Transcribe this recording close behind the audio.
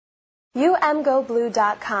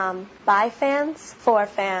UMGoBlue.com. By fans, for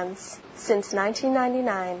fans. Since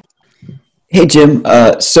 1999. Hey, Jim.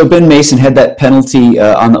 So Ben Mason had that penalty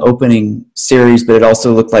on the opening series, but it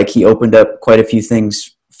also looked like he opened up quite a few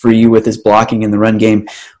things for you with his blocking in the run game.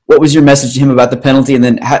 What was your message to him about the penalty, and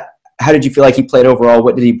then how did you feel like he played overall?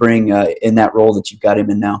 What did he bring in that role that you've got him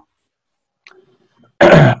in now?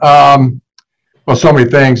 Well, so many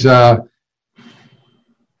things. I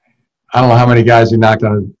don't know how many guys he knocked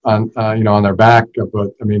on their back, but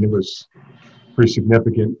I mean, it was pretty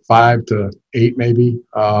significant, 5 to 8 maybe.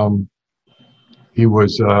 He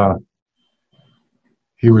was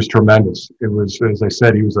tremendous. It was, as I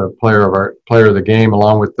said, he was a player of the game,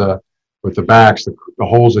 along with the backs, the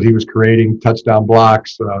holes that he was creating, touchdown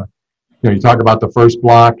blocks. You talk about the first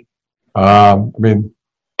block. I mean,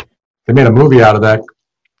 they made a movie out of that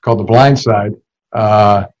called The Blind Side,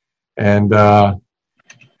 and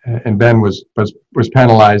Ben was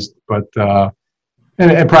penalized, but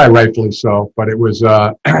and probably rightfully so. But it was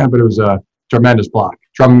a tremendous block,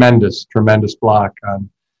 tremendous block on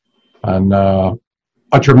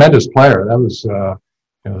a tremendous player. That was their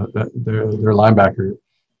linebacker.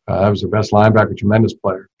 That was their best linebacker, tremendous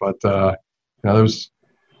player. But there was.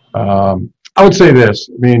 I would say this.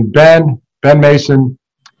 I mean, Ben Mason.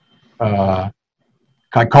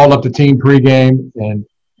 I called up the team pregame, and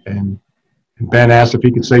Ben asked if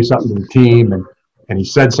he could say something to the team, and he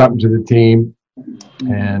said something to the team,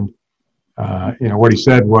 and what he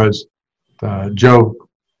said was, Joe,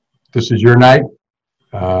 this is your night.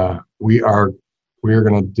 We're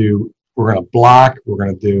going to block, we're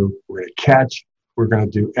going to catch, we're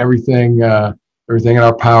going to do everything in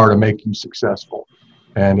our power to make you successful.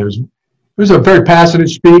 And it was a very passionate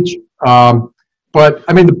speech, but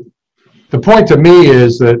I mean the point to me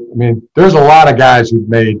is that, I mean, there's a lot of guys who've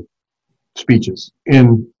made speeches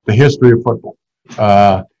in the history of football.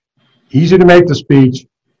 Easy to make the speech,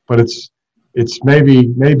 but it's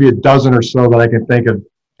maybe a dozen or so that I can think of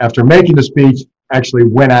after making the speech actually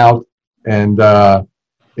went out and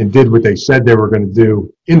did what they said they were going to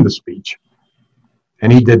do in the speech. And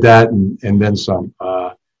he did that and then some.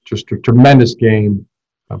 Just a tremendous game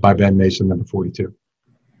by Ben Mason, number 42.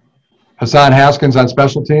 Hassan Haskins on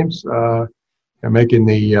special teams, making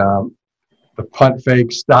the punt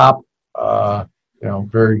fake stop.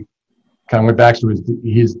 Very kind of went back to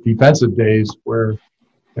his defensive days where,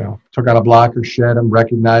 took out a blocker, shed him,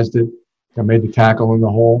 recognized it, and made the tackle in the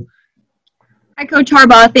hole. Hi, Coach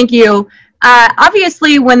Harbaugh. Thank you.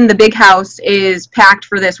 Obviously, when the big house is packed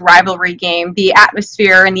for this rivalry game, the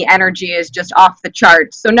atmosphere and the energy is just off the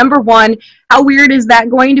charts. So, number one, how weird is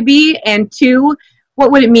that going to be? And two,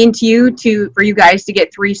 what would it mean to you for you guys to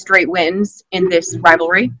get 3 straight wins in this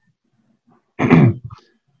rivalry?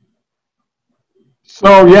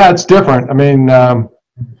 So, yeah, it's different. I mean,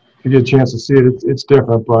 you get a chance to see it, it's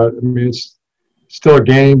different. But, I mean, it's still a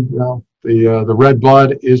game. The red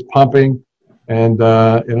blood is pumping, and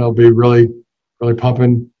it'll be really, really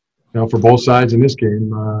pumping, for both sides in this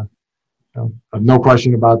game. I have no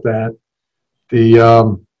question about that.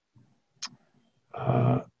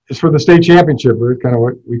 It's for the state championship, or kind of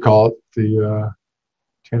what we call it, the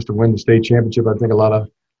chance to win the state championship. I think a lot of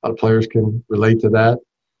players can relate to that.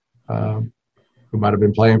 Who might have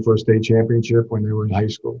been playing for a state championship when they were in high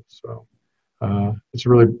school. So it's a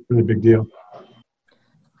really, really big deal.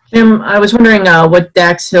 Jim, I was wondering what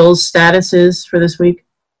Dax Hill's status is for this week.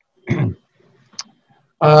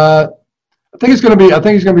 I think he's going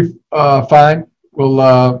to be fine. We'll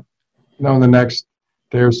know in the next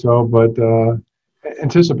day or so, but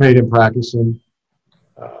anticipate him practicing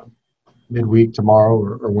midweek tomorrow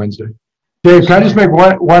or Wednesday. Dave, can I just make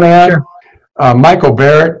one ad? Sure. Michael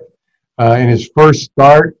Barrett, in his first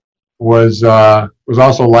start, was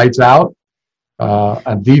also lights out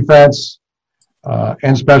on defense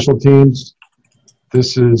and special teams.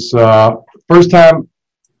 This is first time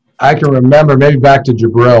I can remember, maybe back to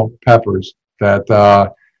Jabril Peppers,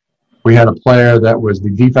 that we had a player that was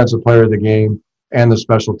the defensive player of the game and the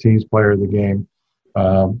special teams player of the game.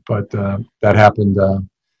 But that happened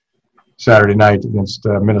Saturday night against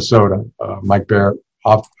Minnesota. Mike Barrett,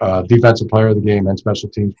 defensive player of the game and special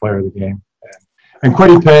teams player of the game. And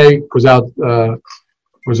Quiddy Pay was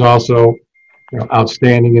also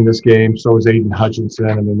outstanding in this game. So was Aiden Hutchinson.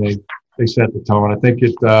 I mean, they set the tone. I think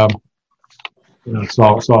it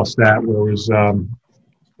saw a stat where it was the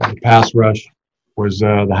pass rush was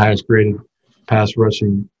the highest graded pass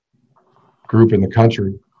rushing group in the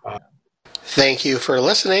country. Thank you for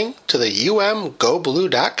listening to the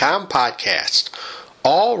UMGoBlue.com podcast.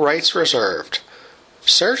 All rights reserved.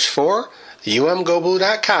 Search for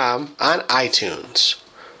UMGoBlue.com on iTunes.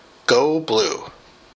 Go Blue.